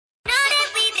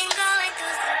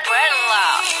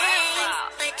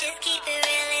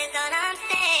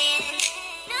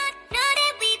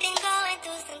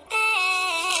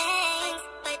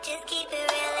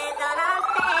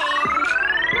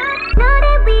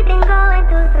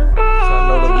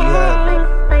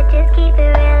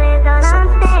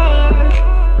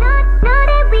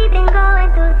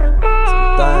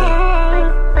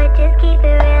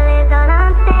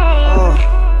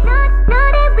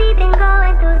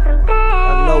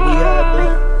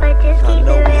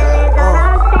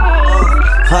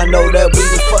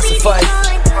fight.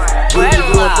 We be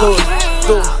going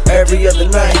through every other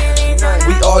night.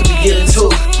 We argue, get into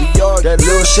it. That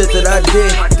little shit that I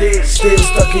did, still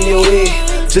stuck in your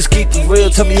head. Just keep it real,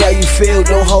 tell me how you feel,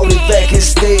 don't hold it back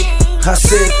instead. I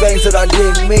said things that I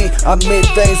didn't mean, I meant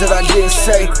things that I didn't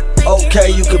say. Okay,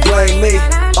 you can blame me,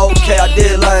 okay, I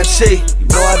did lie and cheat. You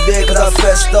know I did cause I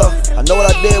fessed up, I know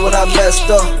what I did when I messed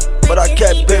up. But I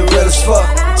kept it real as fuck,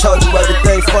 I told you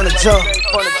everything from the jump.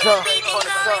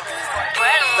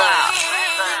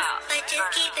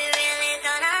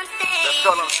 That's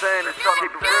all I'm saying, is keep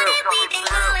it real.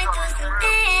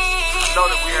 I know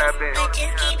that we have been.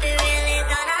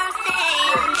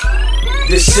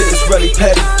 This shit is really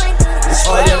petty, it's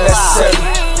all unnecessary.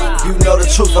 You know the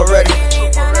truth already,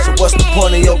 so what's the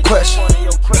point of your question?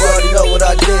 You already know what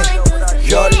I did,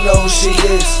 you already know who she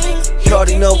is, you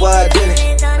already know why I did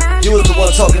it. You was the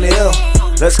one talking to him.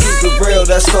 Let's keep it real,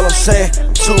 that's all I'm saying.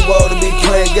 I'm too old to be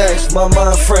playing games. My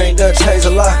mind frame done changed a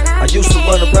lot. I used to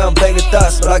run around banging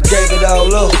thoughts, but I gave it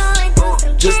all up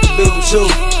just to be with you.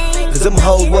 Cause them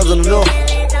hoes wasn't enough,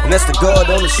 and that's the God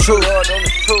on the truth.